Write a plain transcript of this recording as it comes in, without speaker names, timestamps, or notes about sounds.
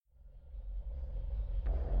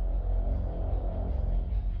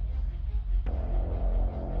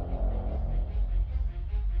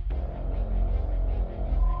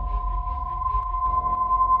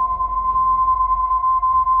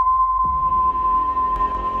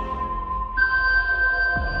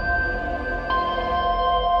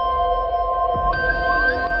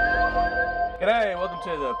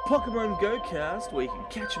to the Pokemon Go cast where you can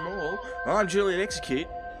catch them all. I'm Julian Execute.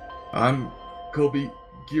 I'm Colby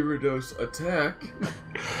Gyarados Attack.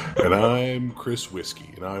 And I'm Chris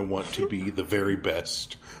Whiskey, and I want to be the very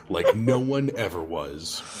best, like no one ever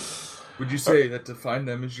was. Would you say that to find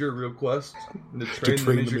them is your real quest? And To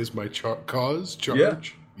train them is my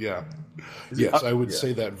charge? Yeah. Yes, I would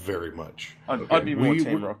say that very much. I'd be more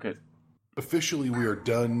Team Rocket. Officially, we are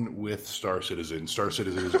done with Star Citizen. Star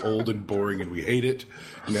Citizen is old and boring, and we hate it.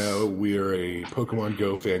 Now we are a Pokemon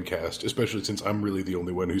Go fan cast, especially since I'm really the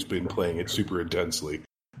only one who's been playing it super intensely.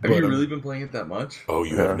 Have you really been playing it that much? Oh,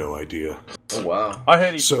 you have no idea. Oh, wow. I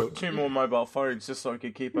heard he put 2 more mobile phones just so I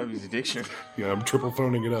could keep up his addiction. Yeah, I'm triple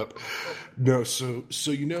phoning it up. No, so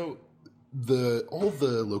you know, all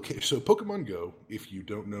the locations. So Pokemon Go, if you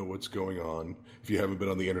don't know what's going on, if you haven't been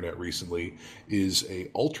on the internet recently, is a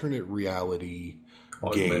alternate reality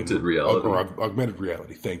Augmented game, reality. or augmented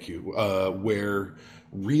reality. Thank you. Where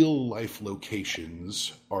real life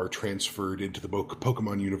locations are transferred into the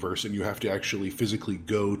Pokemon universe, and you have to actually physically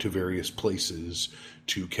go to various places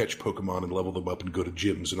to catch Pokemon and level them up and go to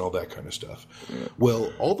gyms and all that kind of stuff. Yeah.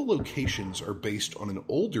 Well, all the locations are based on an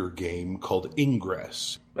older game called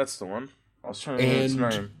Ingress. That's the one. I was trying to remember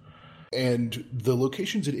its name. And the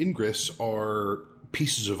locations at Ingress are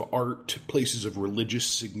pieces of art, places of religious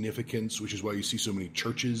significance, which is why you see so many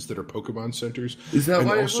churches that are Pokemon centers. Is that and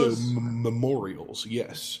why also it was? Memorials,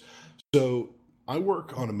 yes. So I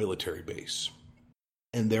work on a military base,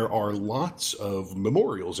 and there are lots of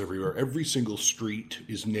memorials everywhere. Every single street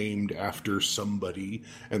is named after somebody,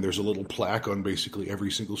 and there's a little plaque on basically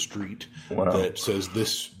every single street that says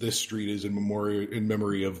this street is in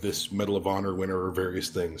memory of this Medal of Honor winner or various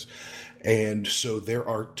things. And so there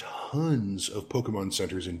are tons of Pokemon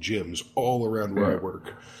centers and gyms all around where I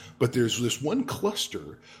work. But there's this one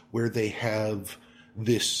cluster where they have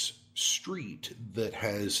this street that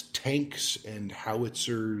has tanks and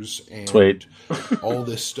howitzers and all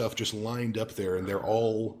this stuff just lined up there, and they're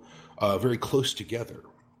all very close together.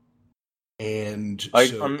 And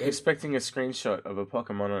I'm expecting a screenshot of a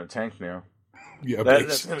Pokemon on a tank now. Yeah,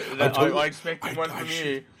 I expected one from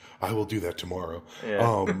you. I will do that tomorrow.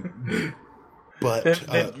 Yeah. But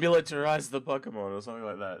they've militarized the Pokemon or something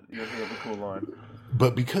like that. You think that's a cool line.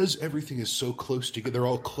 But because everything is so close together, they're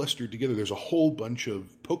all clustered together, there's a whole bunch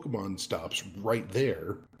of Pokemon stops right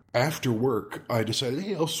there. After work, I decided,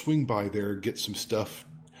 hey, I'll swing by there, get some stuff.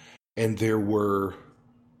 And there were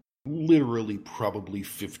literally probably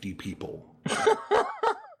 50 people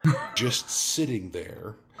just sitting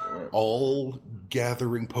there, all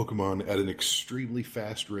gathering Pokemon at an extremely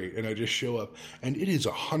fast rate. And I just show up, and it is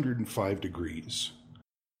 105 degrees.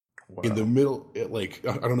 Wow. In the middle, I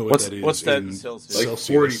don't know what that is. What's that in Celsius? Like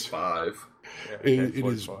 45. Yeah, okay, it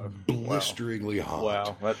is blisteringly hot.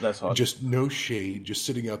 Wow, that's hot. Just no shade, just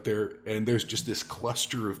sitting out there, and there's just this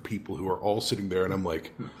cluster of people who are all sitting there, and I'm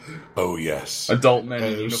like, oh yes. Adult men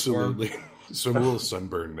in absolutely. Uniform. So I'm a little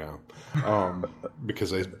sunburned now,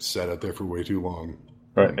 because I sat out there for way too long.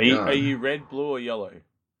 Right. Are you red, blue, or yellow?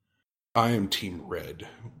 I am Team Red.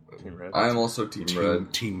 Team Red. I am also Team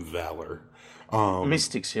Red. Team Valor.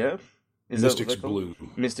 Mystics, yeah? Mystics Blue.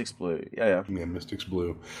 Mystics Blue, yeah. Yeah, Mystics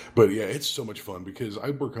Blue. But yeah, it's so much fun because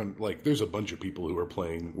I work on, there's a bunch of people who are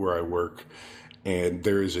playing where I work, and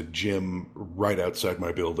there is a gym right outside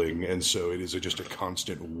my building, and so it is just a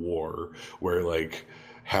constant war where,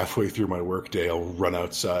 halfway through my workday, I'll run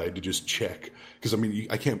outside to just check. Because, we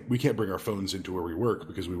can't bring our phones into where we work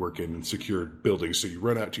because we work in secured buildings. So you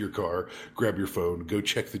run out to your car, grab your phone, go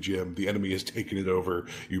check the gym. The enemy has taken it over.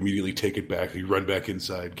 You immediately take it back. You run back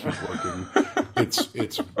inside, keep working.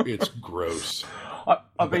 It's gross.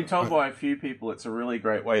 I've been told by a few people it's a really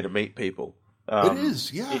great way to meet people. It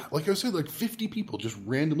is, yeah. Like I said, 50 people just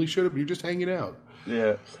randomly showed up and you're just hanging out.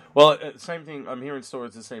 Yeah. Well, same thing. I'm here in store.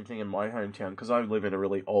 It's the same thing in my hometown because I live in a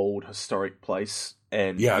really old, historic place.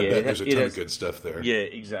 And there's a ton of good stuff there. Yeah,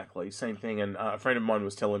 exactly. Same thing. And a friend of mine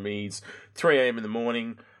was telling me it's 3 a.m. in the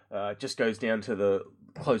morning, just goes down to the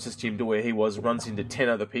closest gym to where he was, runs into 10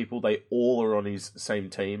 other people. They all are on his same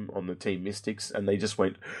team, on the Team Mystics, and they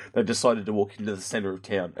decided to walk into the center of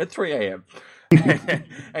town at 3 a.m.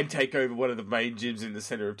 and take over one of the main gyms in the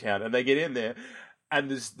center of town. And they get in there, and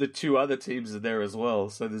there's the 2 other teams are there as well.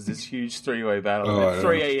 So there's this huge 3-way battle at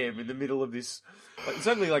 3 a.m. in the middle of this. It's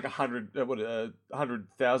only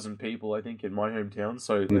 100,000 people, I think, in my hometown.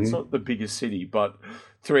 So it's not the biggest city, but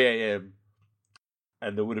 3 a.m.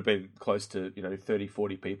 And there would have been close to 30,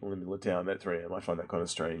 40 people in the middle of town at 3 a.m. I find that kind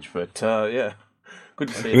of strange, but yeah. Good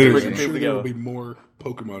to see it. I'm sure there will be more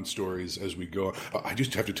Pokemon stories as we go on. I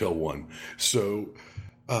just have to tell one. So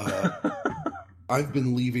I've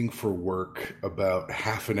been leaving for work about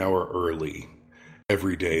half an hour early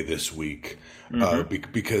every day this week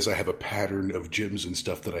because I have a pattern of gyms and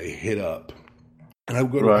stuff that I hit up. And I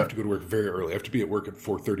have to go to work very early. I have to be at work at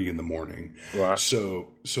 4:30 in the morning. Right.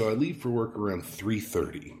 So I leave for work around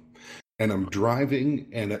 3:30. And I'm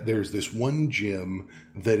driving, and there's this one gym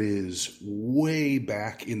that is way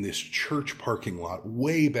back in this church parking lot,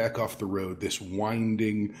 way back off the road, this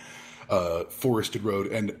winding forested road.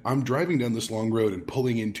 And I'm driving down this long road and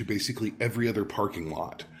pulling into basically every other parking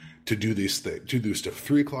lot to do this thing, to do stuff.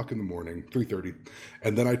 3 o'clock in the morning, 3:30,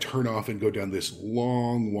 and then I turn off and go down this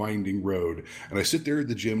long, winding road. And I sit there at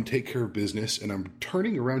the gym, take care of business, and I'm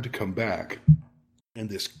turning around to come back, and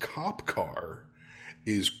this cop car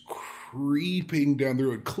is creeping down the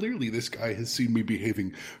road. Clearly, this guy has seen me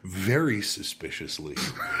behaving very suspiciously,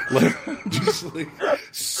 just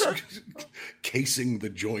casing the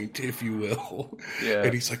joint, if you will. Yeah.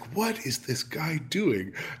 And he's like, "What is this guy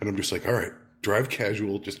doing?" And I'm just like, "All right, drive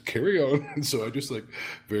casual, just carry on." And so I just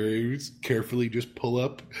very carefully just pull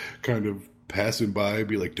up, kind of passing by,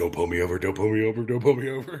 be like, "Don't pull me over, don't pull me over, don't pull me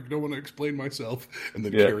over. I don't want to explain myself," and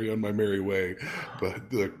then carry on my merry way.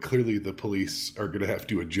 But clearly the police are going to have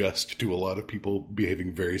to adjust to a lot of people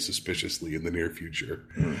behaving very suspiciously in the near future.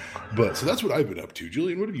 But so that's what I've been up to.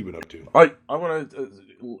 Julian, what have you been up to? I want to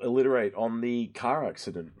alliterate on the car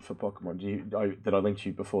accident for Pokemon that I linked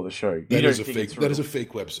you before the show. That is a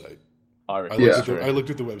fake website. I looked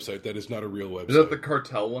at the website. That is not a real website. Is that the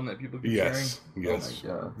cartel one that people keep sharing? Yes.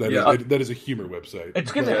 Oh my God. That is a humor website.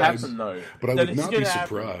 It's going to happen, though. But I would not be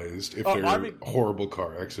surprised if there are horrible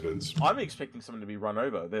car accidents. I'm expecting someone to be run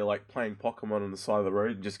over. They're like playing Pokemon on the side of the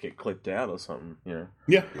road and just get clipped out or something.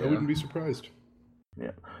 Yeah, I wouldn't be surprised.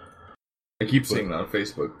 Yeah. I keep seeing that on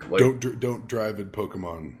Facebook. Don't drive in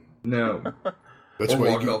Pokemon. No. That's or why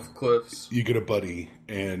walk off cliffs. You get a buddy,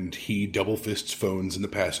 and he double fists phones in the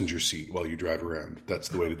passenger seat while you drive around. That's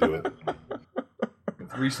the way to do it.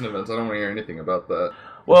 With recent events, I don't want to hear anything about that.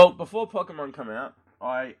 Well, before Pokemon come out,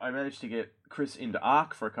 I managed to get Chris into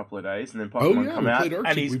Ark for a couple of days, and then Pokemon come out,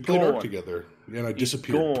 and we played Ark together, and I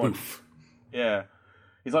disappeared. Poof. Yeah.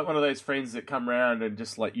 He's like one of those friends that come around and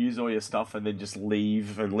just use all your stuff and then just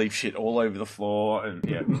leave shit all over the floor, and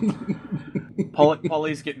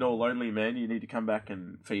Polly's getting all lonely, man. You need to come back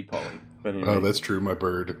and feed Polly. But anyway. Oh, that's true, my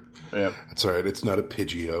bird. Yeah. That's all right. It's not a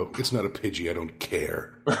Pidgeot. It's not a Pidgey. I don't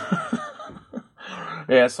care.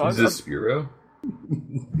 Yeah, so Is this Spiro?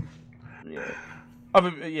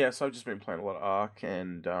 Yeah. So I've just been playing a lot of Ark,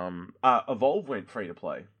 and Evolve went free to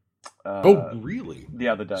play. Oh, really? The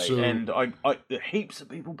other day, and I heaps of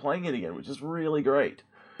people playing it again, which is really great.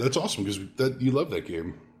 That's awesome because you love that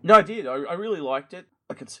game. No, I did. I really liked it.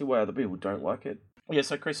 I can see why other people don't like it. Yeah,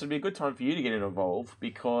 so Chris, it'd be a good time for you to get in Evolve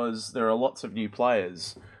because there are lots of new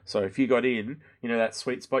players. So if you got in, that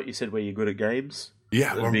sweet spot you said where you're good at games.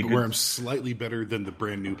 Yeah, where I'm slightly better than the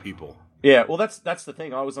brand new people. Yeah, well, that's the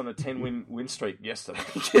thing. I was on a 10-win streak yesterday,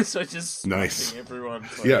 so just nice everyone.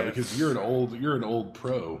 So, yeah, because you're an old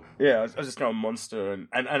pro. Yeah, I just know a monster,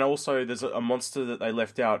 and also there's a monster that they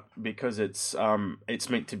left out because it's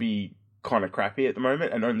meant to be kind of crappy at the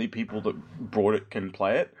moment, and only people that brought it can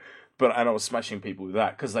play it. And I was smashing people with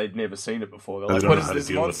that because they'd never seen it before. They're like, "What is this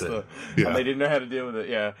monster?" Yeah. And they didn't know how to deal with it.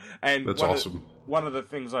 Yeah, and that's awesome. One of the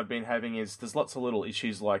things I've been having is there's lots of little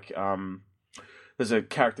issues like there's a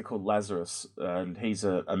character called Lazarus, and he's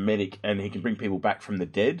a medic, and he can bring people back from the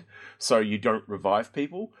dead. So you don't revive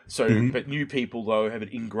people. So, but new people though have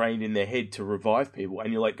it ingrained in their head to revive people,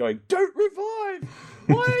 and you're like going, "Don't revive!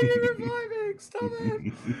 Why are you reviving? Stop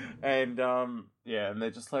it!" And and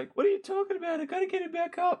they're just like, "What are you talking about? I gotta get him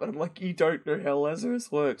back up." And I'm like, "You don't know how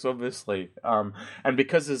Lazarus works, obviously." And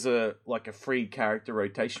because there's a free character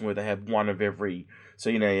rotation where they have one of every. So,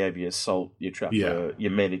 you have your assault, your trapper, your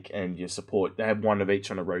medic, and your support. They have one of each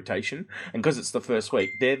on a rotation. And because it's the first week,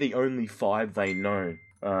 they're the only 5 they know.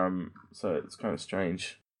 So it's kind of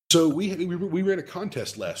strange. So we ran a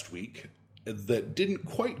contest last week that didn't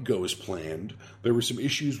quite go as planned. There were some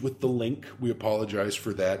issues with the link. We apologize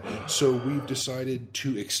for that. So we've decided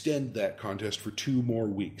to extend that contest for 2 more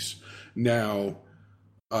weeks. Now,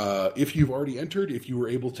 if you've already entered, if you were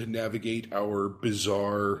able to navigate our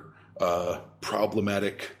bizarre...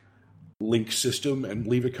 problematic link system and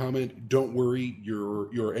leave a comment, don't worry,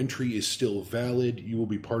 your entry is still valid. You will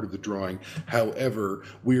be part of the drawing. However,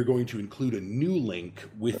 we are going to include a new link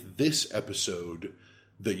with this episode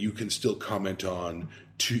that you can still comment on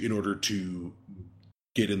in order to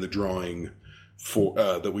get in the drawing for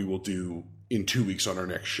that we will do in 2 weeks on our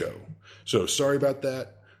next show. So sorry about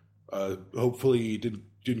that. Hopefully it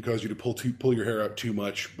didn't cause you to pull your hair out too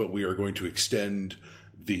much, but we are going to extend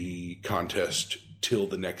the contest till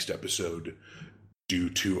the next episode due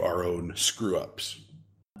to our own screw-ups.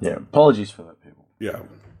 Yeah, apologies for that, people. Yeah,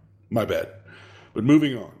 my bad. But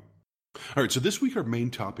moving on. All right, so this week our main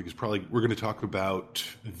topic is we're going to talk about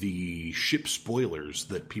the ship spoilers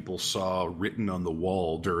that people saw written on the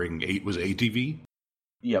wall during ATV?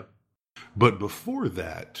 Yep. But before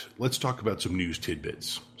that, let's talk about some news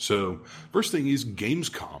tidbits. So, first thing is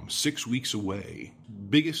Gamescom, 6 weeks away.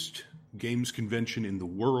 Biggest games convention in the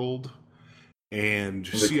world. And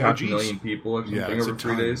CIG, 500,000 people or something over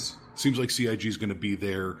 3 days. Seems like CIG is going to be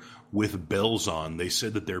there with bells on. They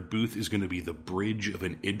said that their booth is going to be the bridge of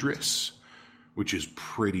an Idris, which is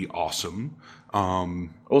pretty awesome.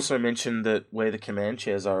 Also mentioned that where the command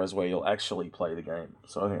chairs are is where you'll actually play the game.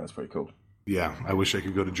 So I think that's pretty cool. Yeah, I wish I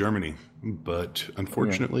could go to Germany, but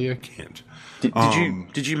unfortunately I can't.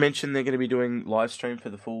 Did you mention they're going to be doing live stream for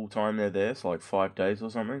the full time they're there? So like 5 days or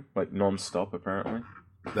something? Like non-stop apparently?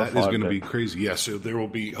 That is going to be crazy. Yeah, so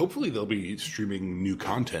hopefully they'll be streaming new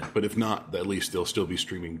content, but if not, at least they'll still be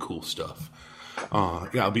streaming cool stuff.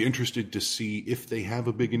 Yeah, I'll be interested to see if they have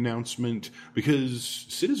a big announcement, because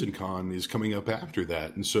CitizenCon is coming up after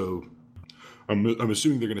that, and so I'm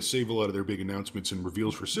assuming they're going to save a lot of their big announcements and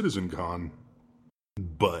reveals for CitizenCon,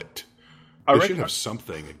 but they should have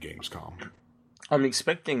something at Gamescom. I'm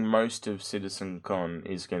expecting most of CitizenCon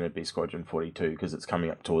is going to be Squadron 42, because it's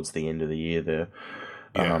coming up towards the end of the year there.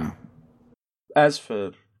 Yeah. As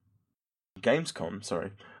for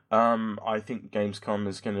Gamescom, I think Gamescom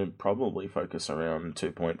is going to probably focus around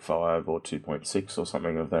 2.5 or 2.6 or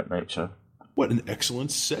something of that nature. What an excellent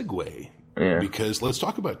segue. Yeah. Because let's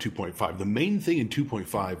talk about 2.5. The main thing in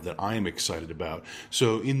 2.5 that I am excited about.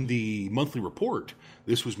 So in the monthly report,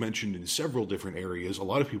 this was mentioned in several different areas. A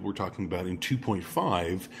lot of people were talking about in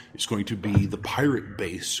 2.5, it's going to be the pirate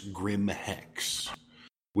base Grim Hex,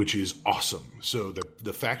 which is awesome. So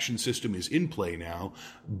the faction system is in play now,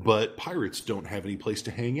 but pirates don't have any place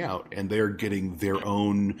to hang out, and they're getting their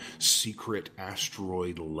own secret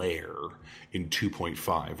asteroid lair in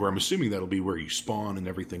 2.5, where I'm assuming that'll be where you spawn and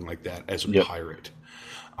everything like that as a pirate.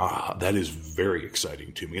 That is very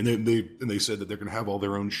exciting to me. And they said that they're going to have all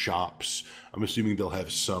their own shops. I'm assuming they'll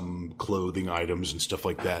have some clothing items and stuff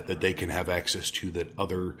like that they can have access to that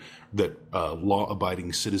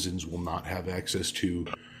law-abiding citizens will not have access to,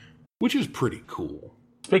 which is pretty cool.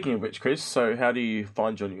 Speaking of which, Chris, so how do you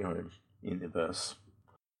find your new home in the verse?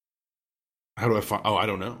 How do I find? Oh, I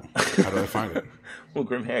don't know. How do I find it? Well,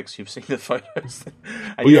 Grim Hex, you've seen the photos,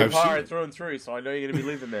 and you're a pirate through and through, so I know you're going to be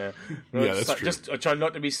living there. Yeah, that's true. Just I try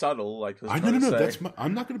not to be subtle. Like no.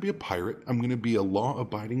 I'm not going to be a pirate. I'm going to be a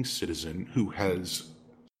law-abiding citizen who has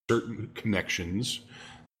certain connections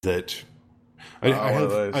that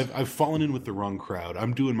I've fallen in with the wrong crowd.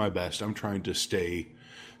 I'm doing my best. I'm trying to stay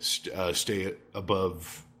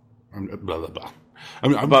above. Blah blah blah.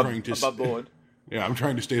 I'm trying to above board. Yeah, I'm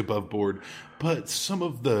trying to stay above board, but some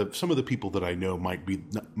of the people that I know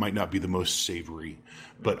might not be the most savory.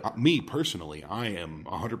 But me personally, I am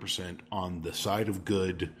 100% on the side of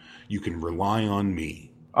good. You can rely on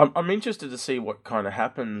me. I'm interested to see what kind of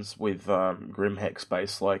happens with Grim Hex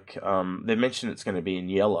base. Like they mentioned it's going to be in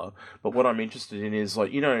Yella, but what I'm interested in is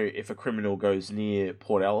if a criminal goes near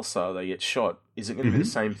Port Alisar, they get shot. Is it going to be the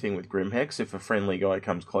same thing with Grim Hex? If a friendly guy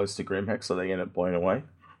comes close to Grim Hex, are they end up blown away?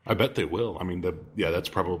 I bet they will. I mean, that's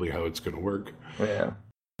probably how it's going to work. Yeah.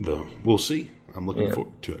 We'll see. I'm looking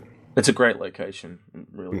forward to it. It's a great location. I'm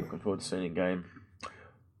really looking forward to seeing a game.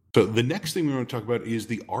 So the next thing we want to talk about is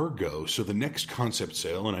the Argo. So the next concept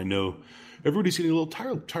sale, and I know everybody's getting a little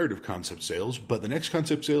tired of concept sales, but the next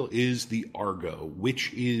concept sale is the Argo,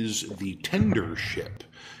 which is the tender ship.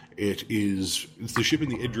 It's the ship in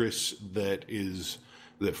the Idris that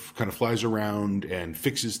kind of flies around and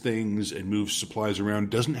fixes things and moves supplies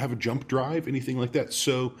around, doesn't have a jump drive, anything like that.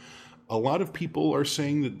 So a lot of people are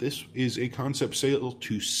saying that this is a concept sale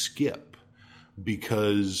to skip,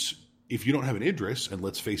 because if you don't have an Idris, and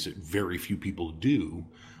let's face it, very few people do,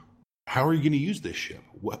 how are you going to use this ship?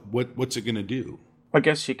 What's it going to do? I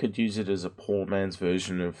guess you could use it as a poor man's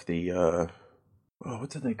version of the, what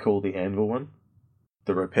do they call the anvil one?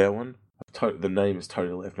 The repair one? The name is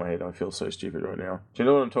totally left my head. I feel so stupid right now. Do you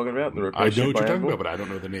know what I'm talking about? The repair I know what you're talking anvil? about, but I don't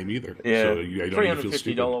know the name either. Yeah, so I don't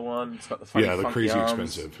 $350 one. It's got the funny, the crazy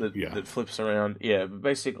arms expensive. that flips around. Yeah, but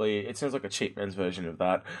basically, it sounds like a cheap man's version of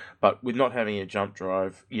that. But with not having a jump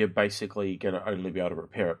drive, you're basically going to only be able to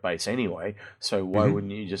repair at base anyway. So why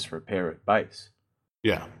wouldn't you just repair at base?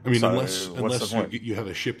 Yeah, I mean, unless you have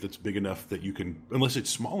a ship that's big enough that you can, unless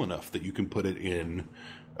it's small enough that you can put it in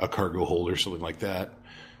a cargo hold or something like that.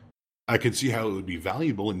 I could see how it would be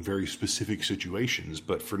valuable in very specific situations,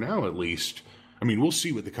 but for now, at least, I mean, we'll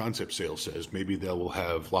see what the concept sale says. Maybe they will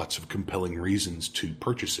have lots of compelling reasons to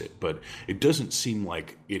purchase it, but it doesn't seem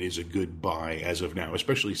like it is a good buy as of now,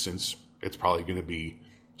 especially since it's probably going to be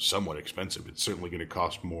somewhat expensive. It's certainly going to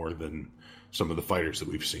cost more than some of the fighters that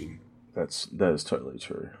we've seen. That is totally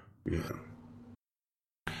true. Yeah.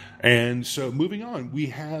 And so moving on, we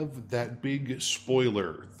have that big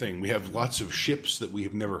spoiler thing. We have lots of ships that we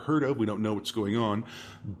have never heard of. We don't know what's going on,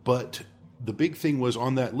 but the big thing was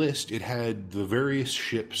on that list, it had the various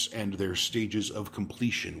ships and their stages of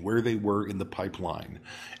completion, where they were in the pipeline.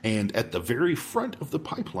 And at the very front of the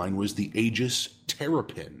pipeline was the Aegis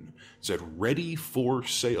Terrapin. It said, ready for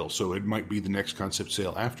sale. So it might be the next concept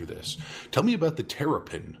sale after this. Tell me about the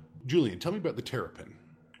Terrapin. Julian, tell me about the Terrapin.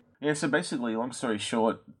 Yeah, so basically, long story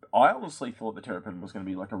short, I honestly thought the Terrapin was going to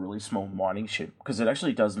be like a really small mining ship, because it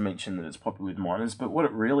actually does mention that it's popular with miners, but what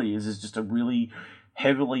it really is just a really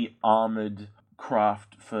heavily armored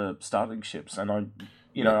craft for starting ships. And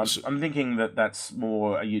I'm thinking that that's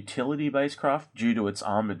more a utility-based craft due to its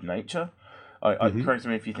armored nature. Correct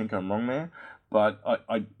me if you think I'm wrong there, but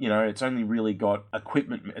it's only really got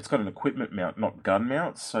equipment. It's got an equipment mount, not gun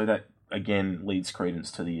mounts, so that again leads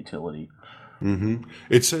credence to the utility. Mm-hmm.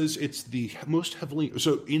 It says it's the most heavily.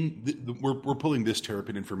 So we're pulling this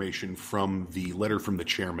Terrapin information from the letter from the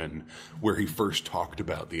chairman, where he first talked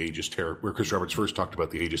about the Aegis Terrapin, where Chris Roberts first talked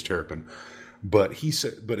about the Aegis Terrapin. But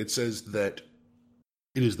it says that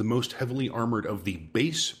it is the most heavily armored of the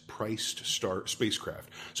base-priced spacecraft.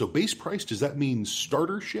 So base-priced, does that mean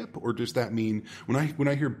starter ship, or does that mean when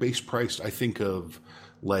I hear base-priced, I think of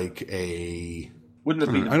like a. Wouldn't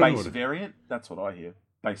it be the base variant? That's what I hear.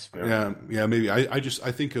 Base variant. Yeah, maybe. I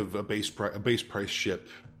think of a base price ship.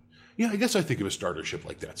 Yeah, I guess I think of a starter ship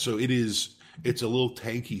like that. So it's a little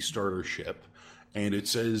tanky starter ship, and it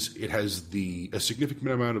says it has a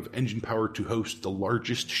significant amount of engine power to host the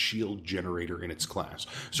largest shield generator in its class.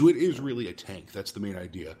 So it is really a tank. That's the main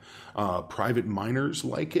idea. Private miners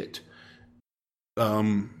like it.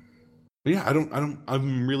 Yeah,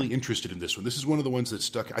 I'm really interested in this one. This is one of the ones that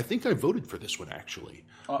stuck. I think I voted for this one, actually.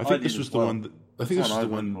 I think this was the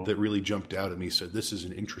one that really jumped out at me, said this is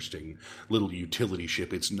an interesting little utility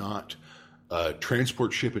ship. It's not a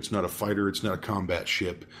transport ship, it's not a fighter, it's not a combat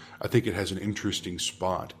ship. I think it has an interesting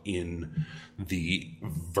spot in the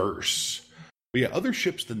verse. But yeah, other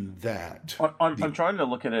ships than that. I'm trying to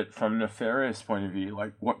look at it from a nefarious point of view.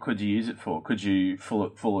 Like, what could you use it for? Could you fill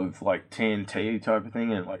it full of like TNT type of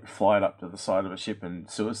thing and like fly it up to the side of a ship and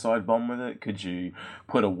suicide bomb with it? Could you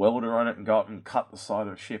put a welder on it and go up and cut the side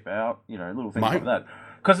of a ship out? Little things like that.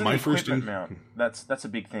 Because an equipment mount, that's a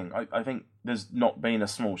big thing. I think there's not been a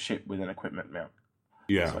small ship with an equipment mount.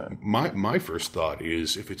 Yeah, so. My first thought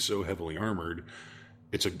is, if it's so heavily armored,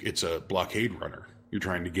 it's a blockade runner. You're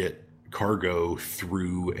trying to get cargo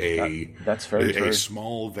through that's very true. A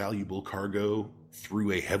small valuable cargo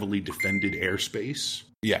through a heavily defended airspace.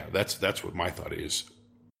 Yeah, that's what my thought is.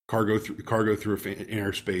 Cargo through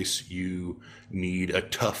airspace. You need a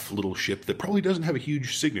tough little ship that probably doesn't have a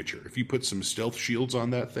huge signature. If you put some stealth shields on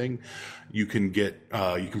that thing, you can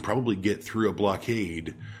probably get through a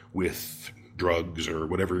blockade with drugs or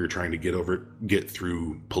whatever you're trying to get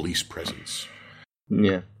through police presence.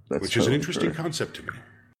 Yeah, which is an interesting concept to me.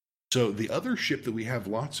 So the other ship that we have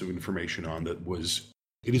lots of information on it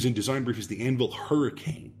is in design brief, is the Anvil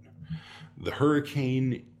Hurricane. The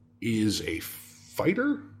Hurricane is a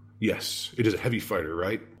fighter? Yes, it is a heavy fighter,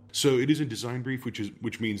 right? So it is in design brief,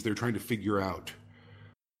 which means they're trying to figure out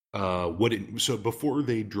so before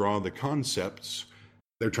they draw the concepts,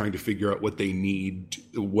 they're trying to figure out what they need,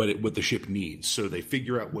 what the ship needs. So they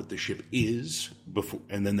figure out what the ship is before,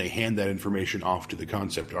 and then they hand that information off to the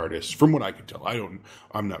concept artists. From what I can tell,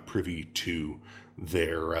 I'm not privy to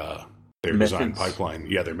their design pipeline.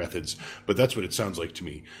 Yeah, their methods. But that's what it sounds like to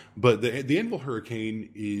me. But the Anvil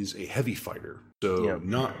Hurricane is a heavy fighter, so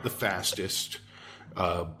not the fastest.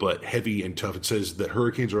 But heavy and tough. It says that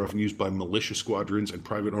Hurricanes are often used by militia squadrons and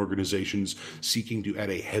private organizations seeking to add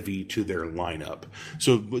a heavy to their lineup.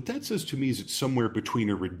 So what that says to me is it's somewhere between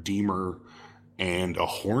a Redeemer and a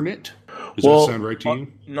Hornet. Does that sound right to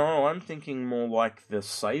you? No, I'm thinking more like the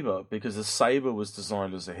Sabre, because the Sabre was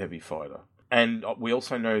designed as a heavy fighter. And we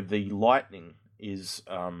also know the Lightning is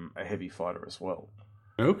a heavy fighter as well.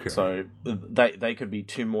 Okay. So they could be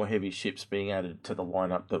two more heavy ships being added to the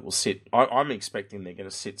lineup that will sit. I'm expecting they're going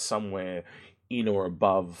to sit somewhere in or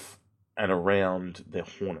above and around the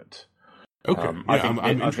Hornet. Okay.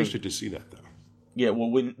 I'm interested to see that, though. Yeah,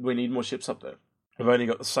 well, we need more ships up there. We've only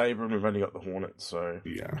got the Sabre and we've only got the Hornet, so...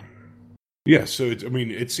 Yeah. Yeah, so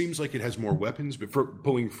it seems like it has more weapons, but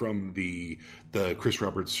pulling from the Chris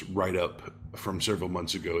Roberts write up from several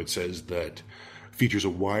months ago, it says that features a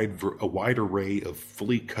wide array of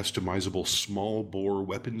fully customizable small bore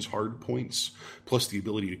weapons hardpoints, plus the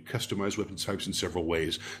ability to customize weapon types in several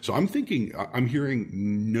ways. So I'm hearing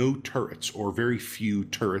no turrets or very few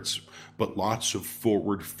turrets, but lots of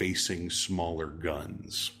forward facing smaller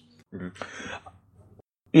guns. Mm-hmm.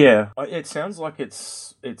 Yeah, it sounds like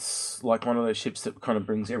it's like one of those ships that kind of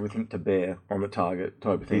brings everything to bear on the target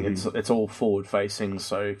type of thing. Mm-hmm. It's all forward facing,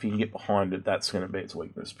 so if you can get behind it, that's going to be its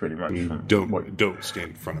weakness, pretty much. Don't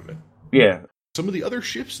stand in front of it. Yeah. Some of the other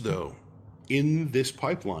ships, though, in this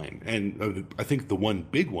pipeline, and I think the one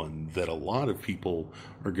big one that a lot of people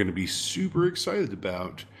are going to be super excited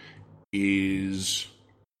about is,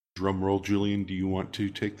 drumroll, Julian, do you want to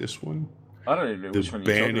take this one? I don't even know which one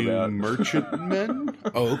you're talking about. The Banu Merchantmen?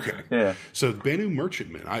 Oh, okay. Yeah. So the Banu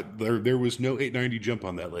Merchantmen, there was no 890 jump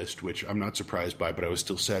on that list, which I'm not surprised by, but I was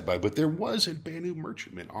still sad by. But there was a Banu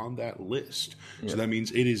Merchantman on that list. Yeah. So that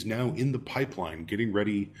means it is now in the pipeline, getting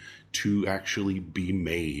ready to actually be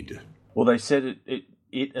made. Well, they said it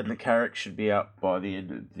and the Carrack should be out by the end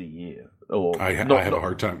of the year. Or I have a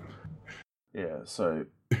hard time. Yeah, so...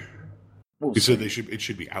 So it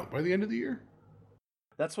should be out by the end of the year?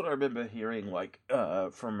 That's what I remember hearing, like,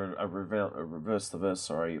 from a reverse the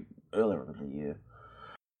verse, earlier in the year.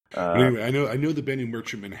 Anyway, I know the Banu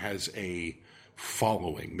Merchantman has a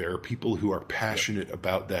following. There are people who are passionate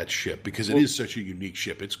about that ship because it is such a unique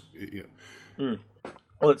ship.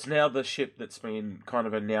 Well, it's now the ship that's been kind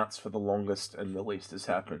of announced for the longest and the least has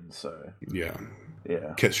happened. So yeah.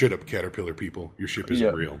 Shut up, Caterpillar people. Your ship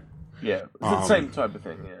isn't real. Yeah, it's the same type of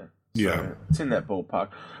thing. Yeah. So it's in that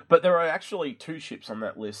ballpark. But there are actually 2 ships on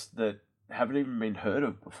that list that haven't even been heard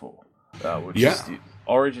of before. Which is the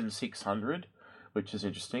Origin 600, which is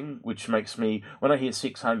interesting, which makes me, when I hear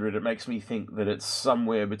 600, it makes me think that it's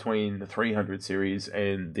somewhere between the 300 series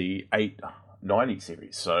and the 890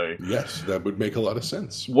 series. So yes, that would make a lot of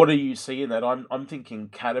sense. What do you see in that? I'm thinking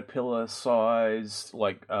Caterpillar size,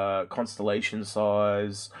 like Constellation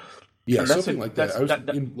size. Yeah, something like that. I was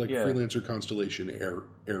in Freelancer Constellation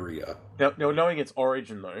area. Now, knowing it's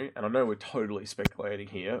Origin, though, and I know we're totally speculating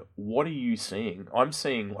here, what are you seeing? I'm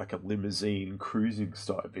seeing like a limousine cruising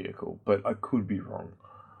style vehicle, but I could be wrong.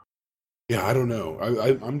 Yeah, I don't know.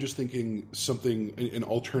 I'm just thinking something, an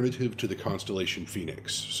alternative to the Constellation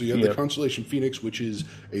Phoenix. So you have the Constellation Phoenix, which is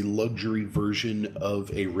a luxury version of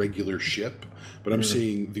a regular ship, but I'm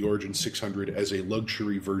seeing the Origin 600 as a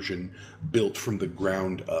luxury version built from the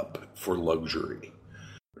ground up for luxury.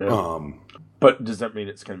 Yeah. But does that mean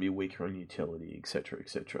it's going to be weaker on utility, etc.,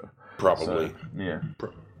 etc.? Probably.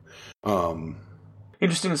 So,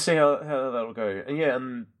 interesting to see how that'll go.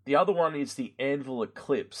 And the other one is the Anvil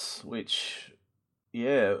Eclipse, which,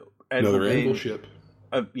 another Anvil ship.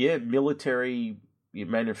 Military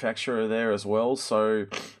manufacturer there as well. So,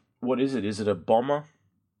 what is it? Is it a bomber?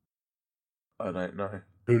 I don't know.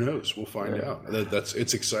 Who knows? We'll find out.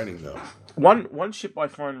 It's exciting though. One ship I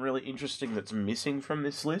find really interesting that's missing from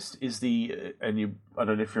this list is I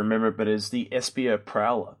don't know if you remember, but is the Espia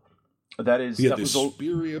Prowler. That is, the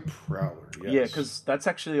Speria Prowler. Yes. Yeah, because that's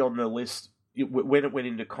actually on the list when it went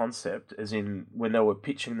into concept, as in when they were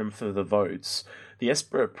pitching them for the votes. The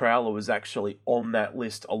Espia Prowler was actually on that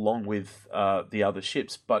list along with the other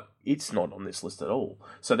ships, but it's not on this list at all.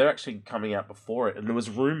 So they're actually coming out before it, and there was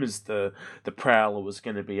rumors the Prowler was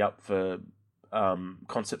going to be up for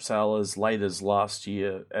concept sale as late as last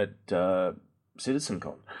year at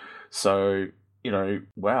CitizenCon. So.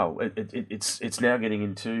 Wow! It's now getting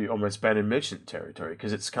into almost Banu Merchant territory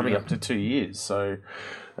because it's coming up to 2 years. So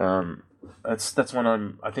that's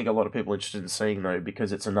one I think a lot of people are interested in seeing though,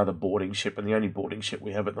 because it's another boarding ship, and the only boarding ship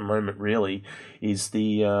we have at the moment really is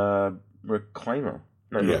the Reclaimer.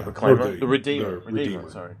 No, not Reclaimer. The Redeemer.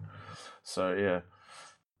 Sorry. So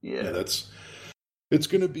yeah. It's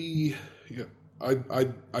going to be. Yeah,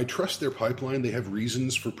 I trust their pipeline. They have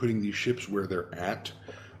reasons for putting these ships where they're at.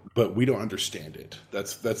 But we don't understand it.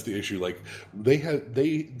 That's the issue. Like they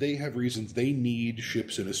have reasons. They need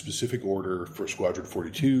ships in a specific order for Squadron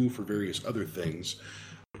 42, for various other things.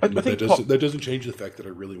 But that doesn't change the fact that I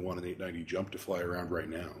really want an 890 jump to fly around right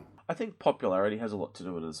now. I think popularity has a lot to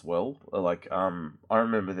do with it as well. Like I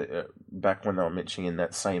remember that back when they were mentioning in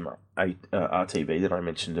that same RTV that I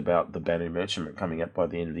mentioned about the Banu Merchantman coming up by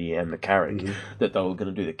the end of the year and the Carrack, that they were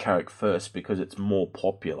going to do the Carrack first because it's more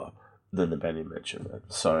popular than the Banu Merchantman.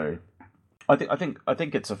 So I think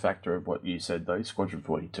it's a factor of what you said though. Squadron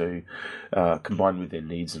 42 combined with their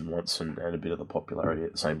needs and wants and a bit of the popularity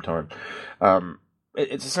at the same time.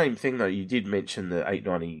 It's the same thing though. You did mention the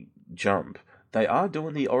 890 jump, they are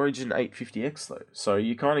doing the Origin 850X though, so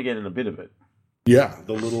you kind of getting a bit of it. Yeah,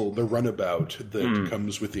 the runabout that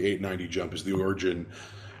comes with the 890 jump is the Origin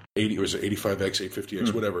 80, or is it 85X,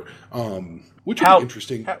 850X, whatever. Which would be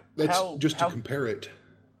interesting. To compare it.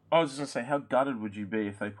 I was just going to say, how gutted would you be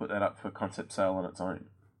if they put that up for concept sale on its own?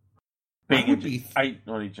 Being an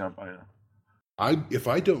 890 jump owner. If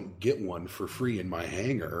I don't get one for free in my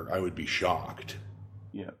hangar, I would be shocked.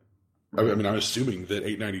 Yeah. I mean, I'm assuming that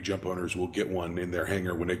 890 jump owners will get one in their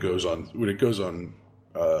hangar when it goes on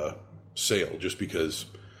sale, just because,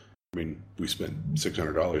 I mean, we spent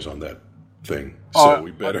 $600 on that thing, so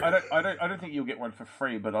we better. I don't think you'll get one for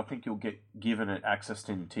free, but I think you'll get given it access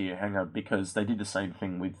into your hangar, because they did the same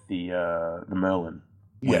thing with the Merlin.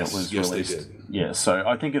 Yes, they did. Yeah, so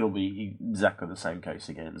I think it'll be exactly the same case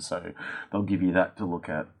again. So they'll give you that to look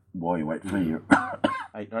at while you wait for your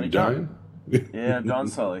 890 jump. Yeah, I'm dying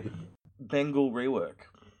slowly. Bengal rework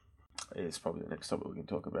is probably the next topic we can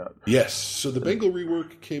talk about. Yes, so the Bengal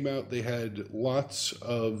rework came out. They had there's lots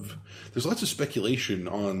of speculation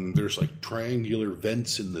on, there's like triangular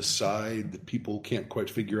vents in the side that people can't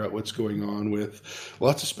quite figure out what's going on with.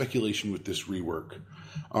 Lots of speculation with this rework.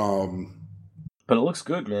 But it looks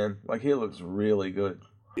good, man. Like, he looks really good.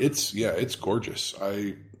 It's gorgeous.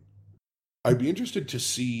 I'd be interested to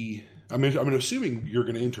see. I'm assuming you're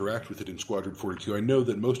going to interact with it in Squadron 42. I know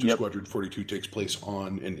that most of Squadron 42 takes place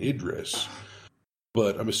on an Idris,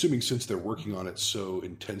 but I'm assuming since they're working on it so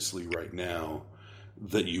intensely right now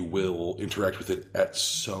that you will interact with it at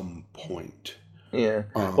some point. Yeah.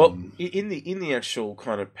 Well, in the actual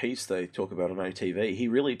kind of piece they talk about on ATV, he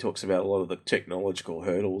really talks about a lot of the technological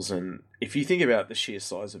hurdles. And if you think about the sheer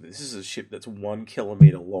size of it, this is a ship that's 1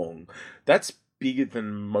 kilometer long. That's bigger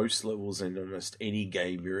than most levels in almost any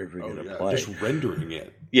game you're ever going to play. Just rendering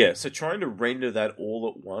it. Yeah, so trying to render that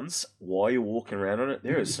all at once while you're walking around on it,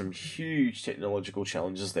 there are some huge technological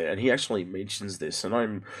challenges there. And he actually mentions this. And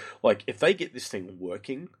I'm like, if they get this thing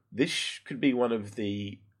working, this could be one of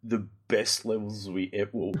the best levels we ever...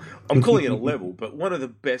 Well, I'm calling it a level, but one of the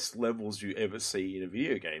best levels you ever see in a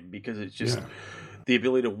video game, because it's just... The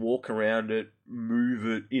ability to walk around it, move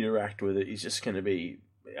it, interact with it is just going to be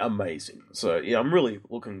amazing. So, yeah, I'm really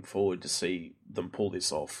looking forward to see them pull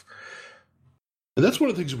this off. And that's one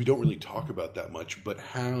of the things we don't really talk about that much, but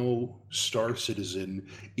how Star Citizen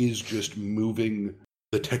is just moving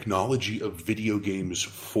the technology of video games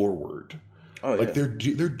forward. Oh, like, they're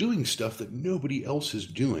doing stuff that nobody else is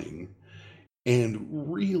doing, and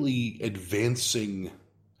really advancing,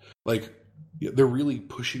 like, they're really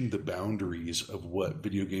pushing the boundaries of what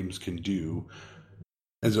video games can do.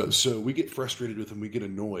 And so we get frustrated with them, we get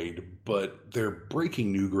annoyed, but they're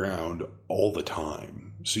breaking new ground all the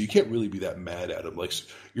time. So you can't really be that mad at them. Like,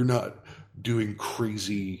 you're not doing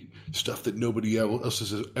crazy stuff that nobody else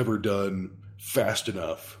has ever done fast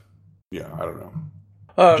enough. Yeah, I don't know.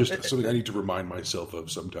 Just something I need to remind myself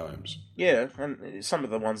of sometimes. Yeah, and some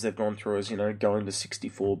of the ones they've gone through is, going to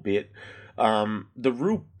 64-bit. The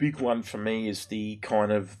real big one for me is the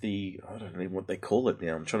kind of I don't know what they call it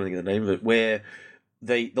now. I'm trying to think of the name of it, where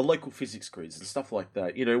the local physics grids and stuff like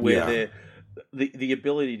that, where they're the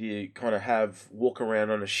ability to kind of walk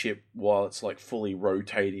around on a ship while it's like fully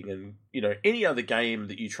rotating, and any other game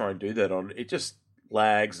that you try and do that on, it just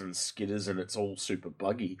lags and skitters and it's all super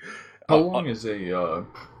buggy. How long is a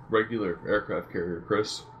regular aircraft carrier,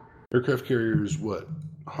 Chris? Aircraft carrier is what,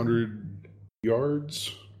 100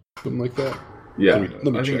 yards, something like that. Yeah, let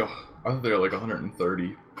me check. I think they're like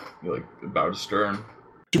 130, like about astern.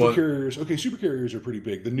 Supercarriers are pretty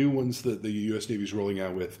big. The new ones that the U.S. Navy is rolling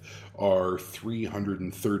out with are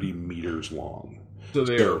 330 meters long. So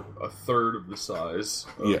they're a third of the size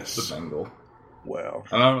of the Bengal. Wow.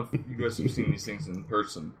 And I don't know if you guys have seen these things in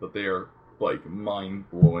person, but they are like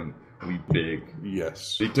mind-blowingly big.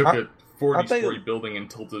 Yes. They took a 40-story building and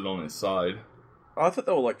tilted it on its side. I thought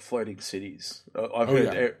they were like floating cities. I've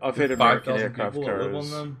heard American aircraft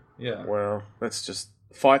carriers. Yeah. Wow, that's just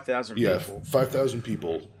 5,000 people. Yeah, 5,000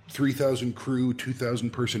 people, 3,000 crew, 2,000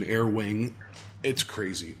 person air wing. It's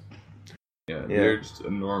crazy. Yeah, they're just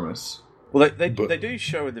enormous. Well, they do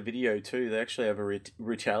show in the video too. They actually have a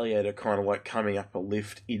retaliator kind of like coming up a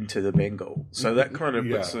lift into the Bengal, so that kind of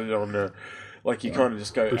puts it on the you kind of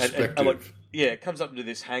just go and it comes up into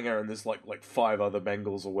this hangar and there's like 5 other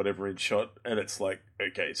Bengals or whatever in shot, and it's like,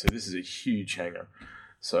 okay, so this is a huge hangar.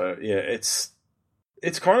 So yeah, it's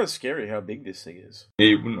kind of scary how big this thing is. Yeah,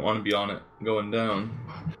 you wouldn't want to be on it going down.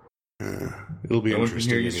 It'll be no interesting. One can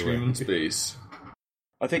hear you scream in space.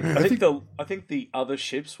 I think the other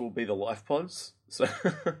ships will be the life pods, so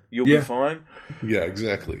you'll be fine. Yeah,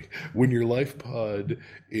 exactly. When your life pod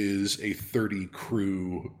is a 30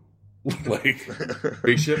 crew Like,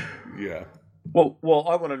 Spaceship. yeah. Well,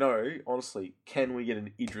 I want to know, honestly, can we get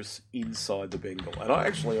an Idris inside the Bengal? And I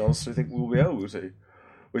actually honestly think we'll be able to,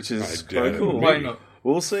 which is I kind of doubt cool. it. Why not?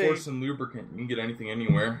 We'll see. Force and lubricant. You can get anything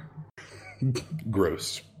anywhere.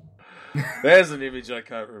 Gross. There's an image I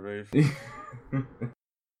can't remove.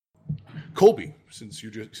 Colby, since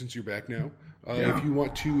you're back now, Yeah. if you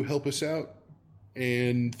want to help us out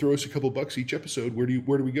and throw us a couple bucks each episode, where do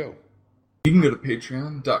we go? You can go to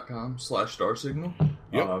patreon.com/starsignal.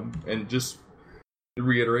 Yep. And just to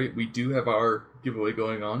reiterate, we do have our giveaway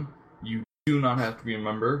going on. You do not have to be a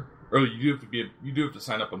member, or you do have to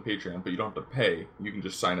sign up on Patreon, but you don't have to pay. You can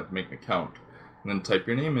just sign up and make an account, and then type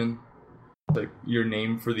your name in, like your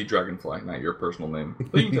name for the Dragonfly, not your personal name.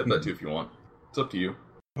 But you can type that too if you want. It's up to you.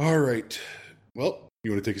 All right. Well, you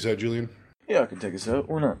want to take us out, Julian? Yeah, I can take us out.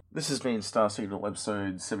 Why not? This has been Star Signal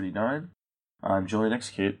episode 79. I'm Julian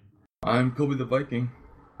Execute. I'm Colby the Viking,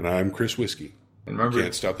 And I'm Chris Whiskey. and remember,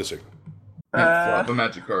 Can't stop the signal. flop a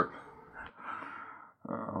magic carp.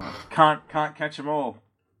 Can't catch them all.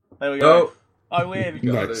 There we go. Oh, I win.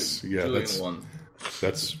 got Nice. it. Yeah, Julian that's- won.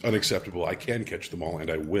 That's unacceptable. I can catch them all,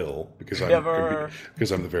 and I will because I'm Never.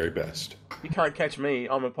 because I'm the very best. You can't catch me.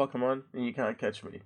 I'm a Pokemon, and you can't catch me.